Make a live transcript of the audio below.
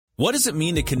What does it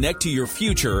mean to connect to your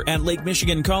future at Lake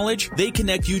Michigan College? They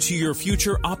connect you to your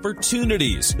future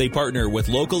opportunities. They partner with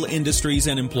local industries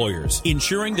and employers,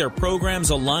 ensuring their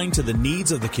programs align to the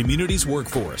needs of the community's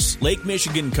workforce. Lake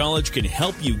Michigan College can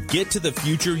help you get to the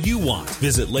future you want.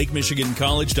 Visit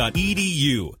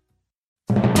lakemichigancollege.edu.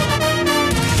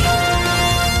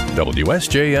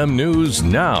 WSJM News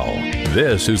Now.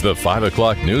 This is the 5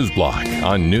 o'clock news block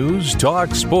on News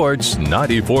Talk Sports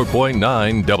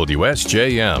 94.9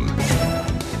 WSJM.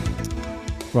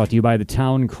 Brought to you by the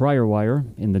Town Crier Wire.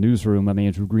 In the newsroom, I'm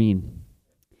Andrew Green.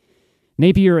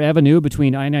 Napier Avenue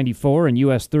between I-94 and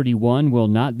US 31 will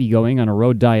not be going on a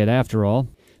road diet after all.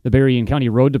 The Berrien County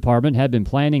Road Department had been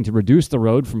planning to reduce the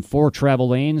road from 4 travel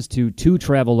lanes to 2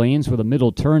 travel lanes with a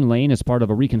middle turn lane as part of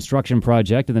a reconstruction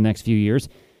project in the next few years.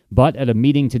 But at a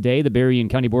meeting today, the Berrien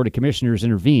County Board of Commissioners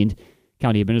intervened.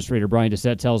 County Administrator Brian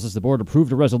Doucette tells us the board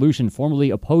approved a resolution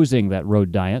formally opposing that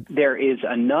road diet. There is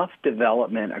enough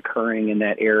development occurring in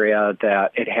that area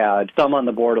that it had some on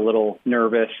the board a little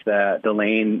nervous that the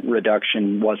lane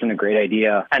reduction wasn't a great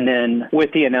idea. And then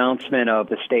with the announcement of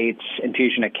the state's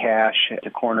infusion of cash at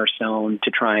the Cornerstone to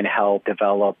try and help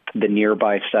develop the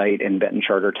nearby site in Benton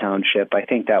Charter Township, I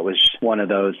think that was one of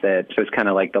those that was kind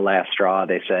of like the last straw.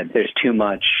 They said there's too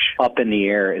much up in the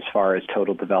air as far as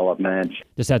total development.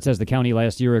 Doucette says the county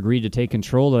last year agreed to take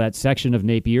control of that section of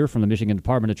Napier from the Michigan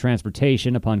Department of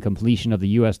Transportation upon completion of the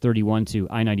US 31 to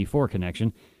I-94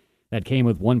 connection. That came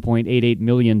with $1.88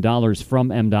 million from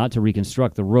MDOT to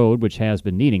reconstruct the road, which has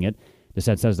been needing it.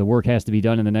 Doucette says the work has to be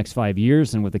done in the next 5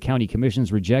 years, and with the county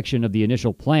commission's rejection of the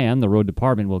initial plan, the road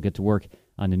department will get to work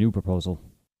on the new proposal.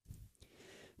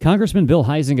 Congressman Bill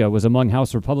Huizenga was among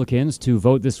House Republicans to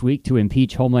vote this week to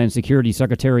impeach Homeland Security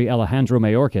Secretary Alejandro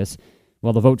Mayorkas.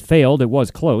 While the vote failed, it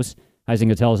was close.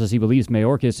 Huizenga tells us he believes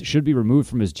Mayorkas should be removed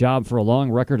from his job for a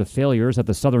long record of failures at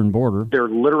the southern border. They're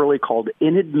literally called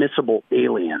inadmissible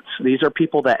aliens. These are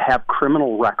people that have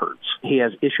criminal records. He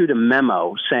has issued a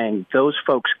memo saying those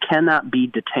folks cannot be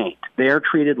detained. They are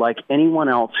treated like anyone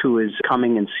else who is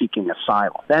coming and seeking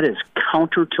asylum. That is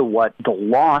counter to what the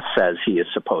law says he is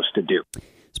supposed to do.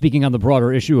 Speaking on the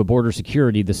broader issue of border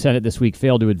security, the Senate this week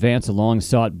failed to advance a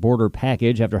long-sought border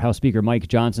package after House Speaker Mike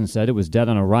Johnson said it was dead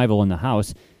on arrival in the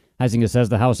House. Huizenga says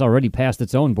the House already passed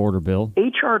its own border bill.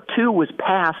 H.R. 2 was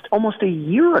passed almost a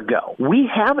year ago. We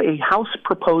have a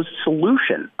House-proposed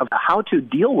solution of how to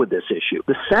deal with this issue.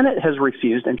 The Senate has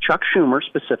refused, and Chuck Schumer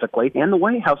specifically, and the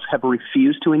White House have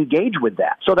refused to engage with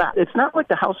that. So that it's not like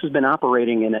the House has been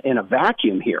operating in a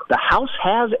vacuum here. The House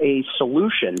has a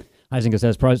solution. Huizenga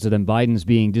says President Biden's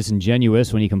being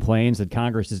disingenuous when he complains that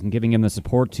Congress isn't giving him the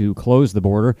support to close the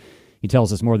border. He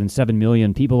tells us more than 7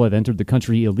 million people have entered the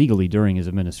country illegally during his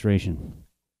administration.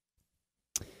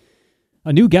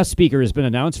 A new guest speaker has been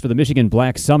announced for the Michigan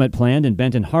Black Summit planned in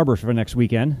Benton Harbor for next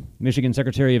weekend. Michigan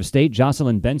Secretary of State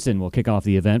Jocelyn Benson will kick off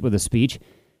the event with a speech.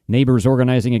 Neighbors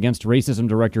Organizing Against Racism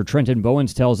Director Trenton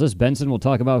Bowens tells us Benson will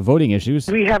talk about voting issues.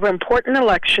 We have an important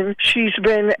election. She's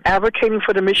been advocating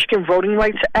for the Michigan Voting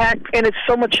Rights Act, and it's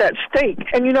so much at stake.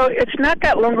 And, you know, it's not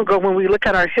that long ago when we look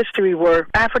at our history where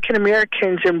African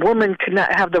Americans and women could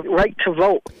not have the right to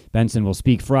vote. Benson will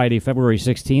speak Friday, February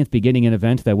 16th, beginning an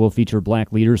event that will feature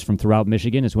black leaders from throughout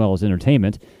Michigan as well as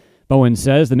entertainment. Bowen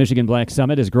says the Michigan Black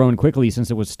Summit has grown quickly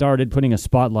since it was started, putting a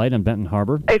spotlight on Benton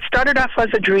Harbor. It started off as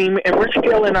a dream, and we're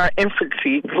still in our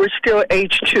infancy. We're still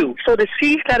age 2. So to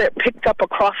see that it picked up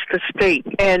across the state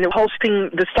and hosting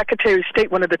the Secretary of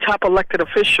State, one of the top elected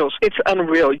officials, it's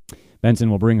unreal. Benson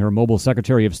will bring her mobile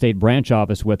Secretary of State branch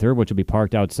office with her, which will be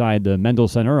parked outside the Mendel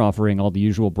Center, offering all the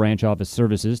usual branch office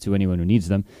services to anyone who needs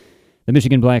them. The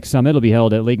Michigan Black Summit will be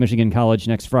held at Lake Michigan College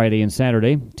next Friday and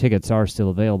Saturday. Tickets are still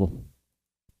available.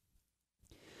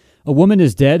 A woman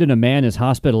is dead and a man is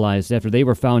hospitalized after they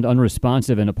were found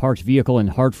unresponsive in a parked vehicle in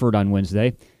Hartford on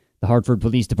Wednesday. The Hartford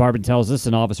Police Department tells us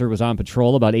an officer was on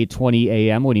patrol about 8:20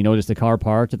 a.m. when he noticed a car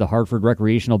parked at the Hartford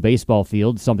Recreational Baseball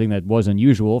Field, something that was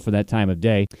unusual for that time of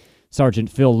day.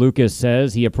 Sergeant Phil Lucas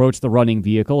says he approached the running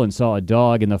vehicle and saw a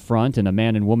dog in the front and a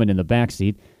man and woman in the back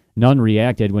seat. None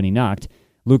reacted when he knocked.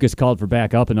 Lucas called for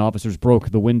backup and officers broke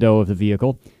the window of the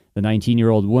vehicle. The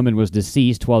 19-year-old woman was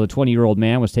deceased while the 20-year-old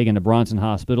man was taken to Bronson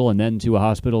Hospital and then to a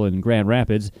hospital in Grand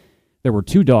Rapids. There were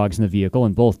 2 dogs in the vehicle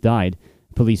and both died.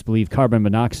 Police believe carbon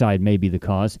monoxide may be the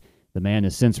cause. The man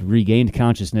has since regained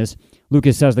consciousness.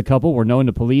 Lucas says the couple were known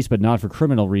to police but not for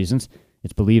criminal reasons.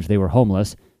 It's believed they were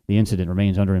homeless. The incident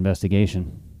remains under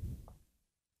investigation.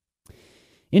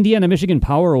 Indiana-Michigan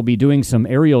Power will be doing some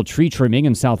aerial tree trimming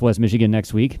in southwest Michigan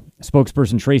next week.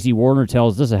 Spokesperson Tracy Warner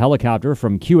tells us a helicopter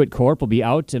from Kiewit Corp will be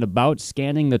out and about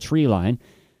scanning the tree line.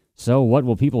 So what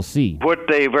will people see? What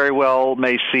they very well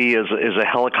may see is a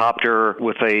helicopter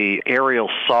with a aerial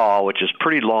saw, which is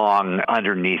pretty long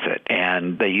underneath it.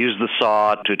 And they use the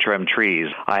saw to trim trees.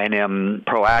 I&M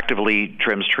proactively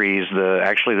trims trees.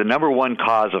 Actually, the number one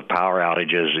cause of power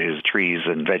outages is trees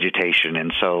and vegetation.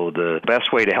 And so the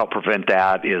best way to help prevent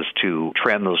that is to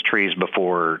trim those trees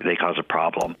before they cause a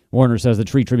problem. Warner says the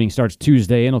tree trimming starts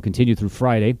Tuesday and will continue through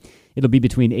Friday. It'll be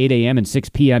between 8 a.m. and 6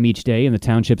 p.m. each day in the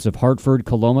townships of Hartford,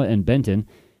 Coloma, and Benton.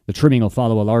 The trimming will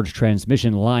follow a large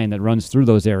transmission line that runs through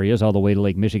those areas all the way to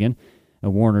Lake Michigan.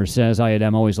 Warner says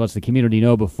I&M always lets the community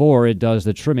know before it does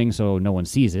the trimming so no one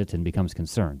sees it and becomes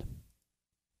concerned.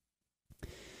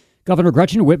 Governor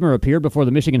Gretchen Whitmer appeared before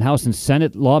the Michigan House and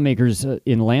Senate lawmakers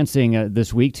in Lansing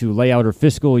this week to lay out her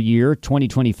fiscal year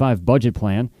 2025 budget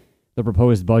plan. The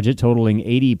proposed budget, totaling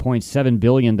 $80.7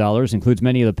 billion, includes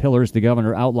many of the pillars the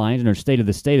governor outlined in her State of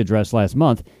the State address last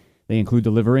month. They include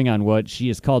delivering on what she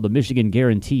has called the Michigan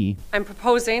Guarantee. I'm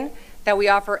proposing that we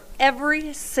offer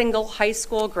every single high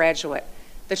school graduate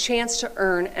the chance to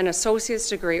earn an associate's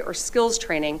degree or skills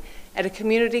training at a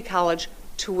community college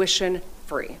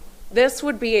tuition-free. This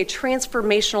would be a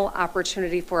transformational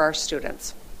opportunity for our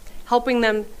students, helping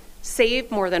them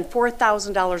save more than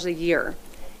 $4,000 a year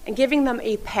and giving them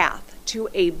a path to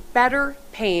a better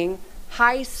paying,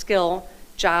 high skill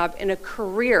job in a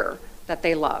career that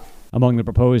they love. Among the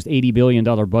proposed $80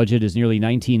 billion budget is nearly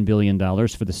 $19 billion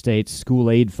for the state's school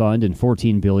aid fund and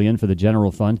 $14 billion for the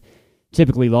general fund.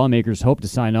 Typically, lawmakers hope to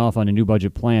sign off on a new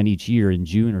budget plan each year in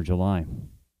June or July.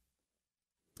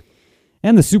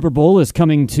 And the Super Bowl is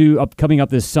coming up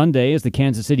this Sunday as the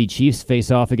Kansas City Chiefs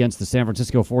face off against the San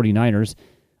Francisco 49ers.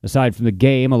 Aside from the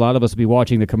game, a lot of us will be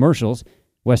watching the commercials.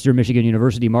 Western Michigan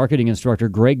University marketing instructor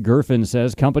Greg Gerfin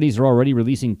says companies are already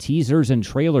releasing teasers and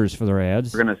trailers for their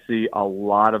ads. We're going to see a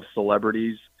lot of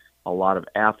celebrities, a lot of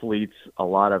athletes, a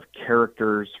lot of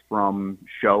characters from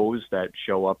shows that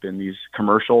show up in these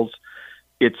commercials.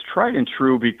 It's tried and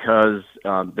true because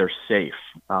they're safe.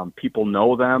 People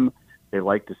know them. They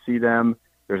like to see them.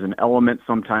 There's an element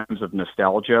sometimes of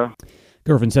nostalgia.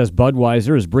 Gerfin says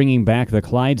Budweiser is bringing back the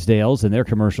Clydesdales in their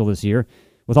commercial this year.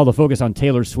 With all the focus on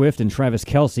Taylor Swift and Travis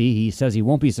Kelce, he says he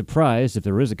won't be surprised if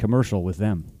there is a commercial with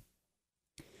them.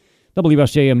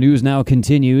 WSJM News now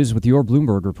continues with your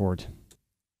Bloomberg report.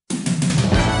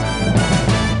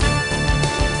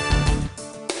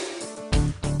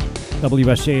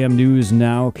 WSJM News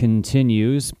now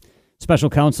continues. Special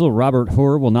counsel Robert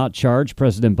Hur will not charge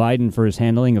President Biden for his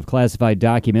handling of classified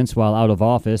documents while out of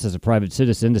office as a private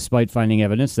citizen, despite finding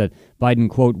evidence that Biden,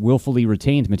 quote, willfully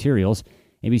retained materials.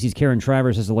 ABC's Karen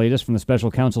Travers has the latest from the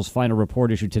special counsel's final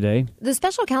report issued today. The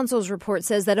special counsel's report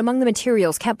says that among the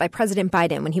materials kept by President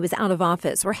Biden when he was out of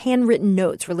office were handwritten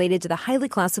notes related to the highly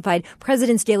classified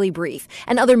President's Daily Brief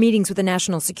and other meetings with the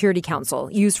National Security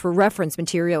Council used for reference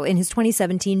material in his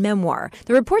 2017 memoir.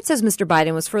 The report says Mr.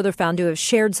 Biden was further found to have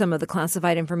shared some of the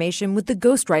classified information with the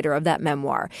ghostwriter of that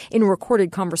memoir. In a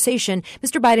recorded conversation,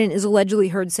 Mr. Biden is allegedly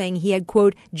heard saying he had,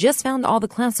 quote, just found all the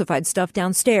classified stuff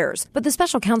downstairs. But the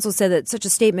special counsel said that such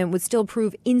a statement would still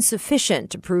prove insufficient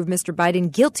to prove Mr. Biden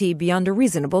guilty beyond a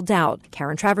reasonable doubt.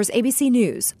 Karen Travers, ABC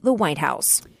News, the White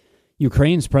House.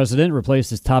 Ukraine's president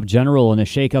replaced his top general in a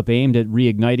shakeup aimed at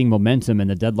reigniting momentum in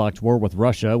the deadlocked war with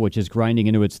Russia, which is grinding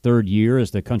into its third year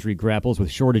as the country grapples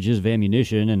with shortages of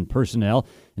ammunition and personnel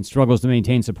and struggles to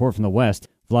maintain support from the West.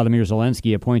 Vladimir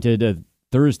Zelensky appointed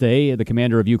Thursday the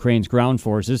commander of Ukraine's ground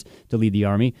forces to lead the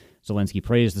army. Zelensky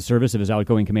praised the service of his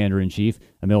outgoing commander-in-chief,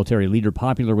 a military leader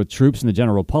popular with troops and the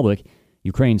general public.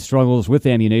 Ukraine's struggles with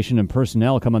ammunition and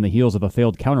personnel come on the heels of a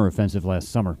failed counteroffensive last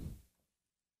summer.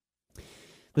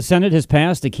 The Senate has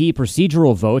passed a key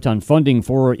procedural vote on funding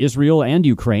for Israel and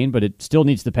Ukraine, but it still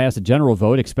needs to pass a general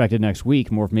vote expected next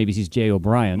week. More from ABC's Jay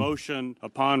O'Brien. Motion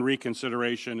upon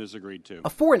reconsideration is agreed to. A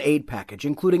foreign aid package,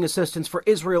 including assistance for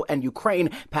Israel and Ukraine,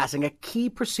 passing a key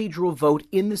procedural vote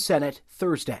in the Senate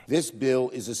Thursday. This bill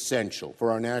is essential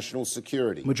for our national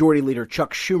security. Majority Leader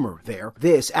Chuck Schumer there.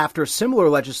 This after similar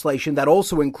legislation that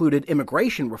also included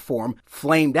immigration reform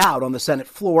flamed out on the Senate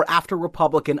floor after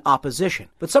Republican opposition.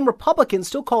 But some Republicans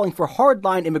still calling for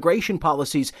hardline immigration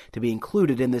policies to be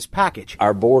included in this package.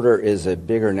 Our border is a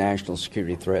bigger national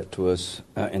security threat to us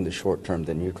in the short term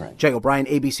than Ukraine. Jay O'Brien,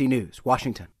 ABC News,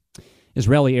 Washington.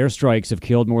 Israeli airstrikes have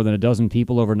killed more than a dozen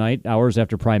people overnight, hours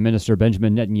after Prime Minister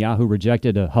Benjamin Netanyahu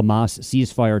rejected Hamas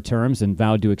ceasefire terms and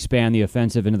vowed to expand the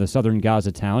offensive into the southern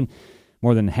Gaza town.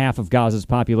 More than half of Gaza's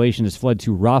population has fled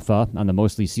to Rafah on the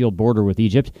mostly sealed border with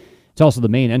Egypt. It's also the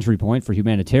main entry point for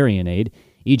humanitarian aid.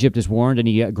 Egypt has warned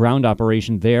any ground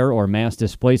operation there or mass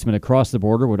displacement across the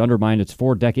border would undermine its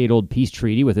 4-decade-old peace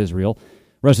treaty with Israel.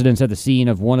 Residents at the scene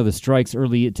of one of the strikes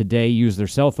early today used their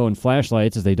cell phone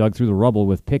flashlights as they dug through the rubble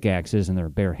with pickaxes in their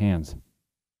bare hands.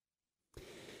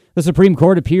 The Supreme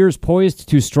Court appears poised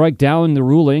to strike down the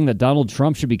ruling that Donald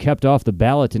Trump should be kept off the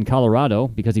ballot in Colorado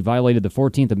because he violated the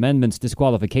 14th Amendment's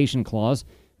disqualification clause.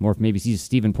 More from ABC's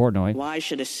Stephen Portnoy. Why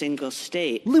should a single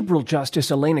state? Liberal Justice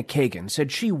Elena Kagan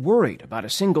said she worried about a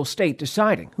single state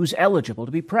deciding who's eligible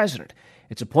to be president.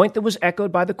 It's a point that was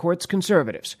echoed by the court's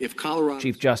conservatives. If Colorado...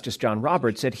 Chief Justice John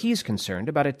Roberts said he's concerned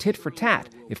about a tit-for-tat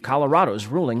if Colorado's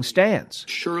ruling stands.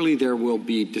 Surely there will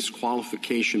be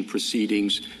disqualification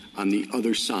proceedings on the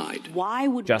other side. Why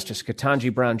would Justice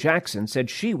Ketanji Brown Jackson said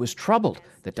she was troubled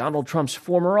that Donald Trump's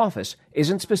former office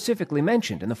isn't specifically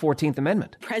mentioned in the 14th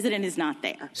Amendment. the president is not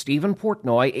there? Stephen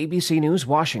Portnoy, ABC News,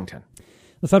 Washington.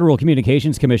 The Federal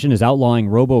Communications Commission is outlawing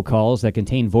robocalls that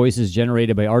contain voices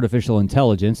generated by artificial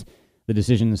intelligence. The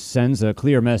decision sends a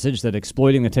clear message that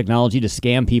exploiting the technology to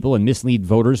scam people and mislead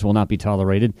voters will not be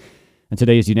tolerated. And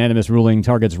today's unanimous ruling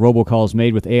targets robocalls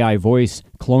made with AI voice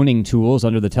cloning tools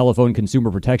under the Telephone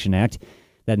Consumer Protection Act.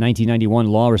 That 1991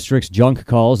 law restricts junk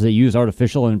calls that use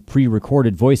artificial and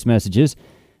pre-recorded voice messages.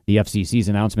 The FCC's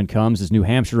announcement comes as New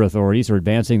Hampshire authorities are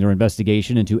advancing their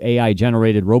investigation into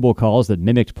AI-generated robocalls that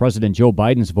mimicked President Joe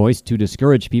Biden's voice to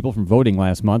discourage people from voting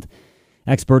last month.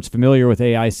 Experts familiar with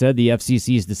AI said the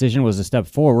FCC's decision was a step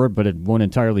forward, but it won't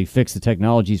entirely fix the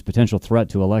technology's potential threat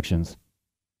to elections.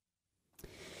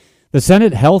 The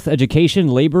Senate Health, Education,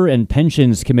 Labor, and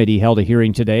Pensions Committee held a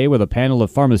hearing today with a panel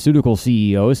of pharmaceutical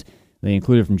CEOs. They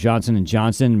included from Johnson &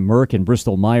 Johnson, Merck, and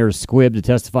Bristol-Myers Squibb to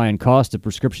testify on cost of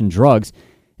prescription drugs.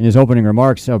 In his opening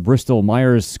remarks,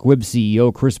 Bristol-Myers Squibb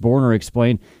CEO Chris Borner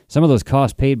explained some of those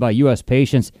costs paid by U.S.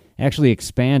 patients actually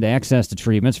expand access to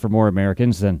treatments for more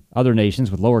Americans than other nations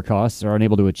with lower costs are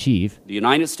unable to achieve. The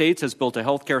United States has built a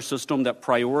healthcare system that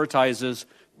prioritizes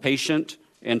patient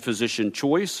and physician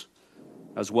choice,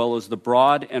 as well as the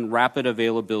broad and rapid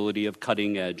availability of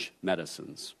cutting-edge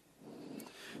medicines.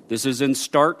 This is in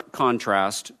stark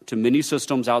contrast to many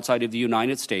systems outside of the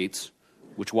United States,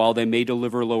 which, while they may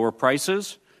deliver lower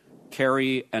prices,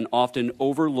 carry an often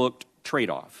overlooked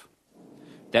trade-off,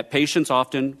 that patients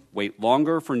often wait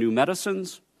longer for new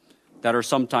medicines that are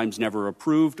sometimes never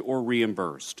approved or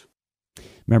reimbursed.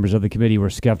 Members of the committee were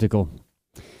skeptical.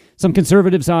 Some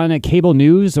conservatives on cable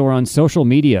news or on social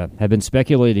media have been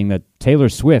speculating that Taylor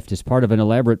Swift is part of an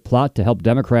elaborate plot to help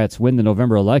Democrats win the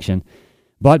November election.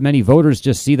 But many voters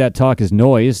just see that talk as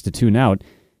noise to tune out.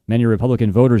 Many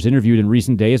Republican voters interviewed in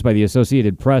recent days by the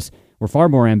Associated Press were far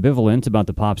more ambivalent about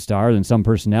the pop star than some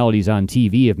personalities on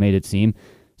TV have made it seem.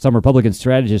 Some Republican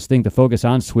strategists think the focus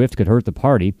on Swift could hurt the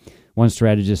party. One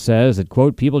strategist says that,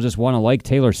 quote, people just want to like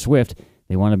Taylor Swift.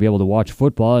 They want to be able to watch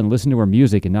football and listen to her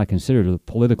music and not consider the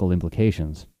political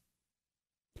implications.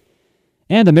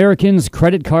 And Americans'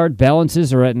 credit card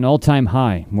balances are at an all-time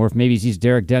high. More from ABC's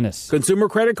Derek Dennis. Consumer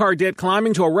credit card debt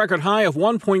climbing to a record high of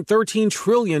 $1.13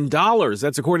 trillion.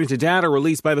 That's according to data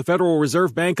released by the Federal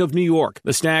Reserve Bank of New York.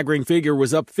 The staggering figure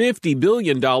was up $50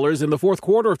 billion in the fourth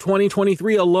quarter of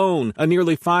 2023 alone, a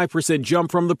nearly 5%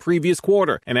 jump from the previous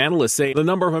quarter. And analysts say the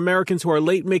number of Americans who are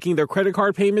late making their credit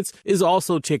card payments is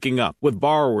also ticking up, with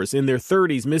borrowers in their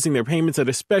 30s missing their payments at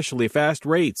especially fast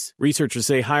rates. Researchers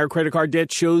say higher credit card debt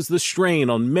shows the strain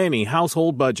on many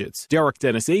household budgets. Derek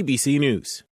Dennis, ABC News.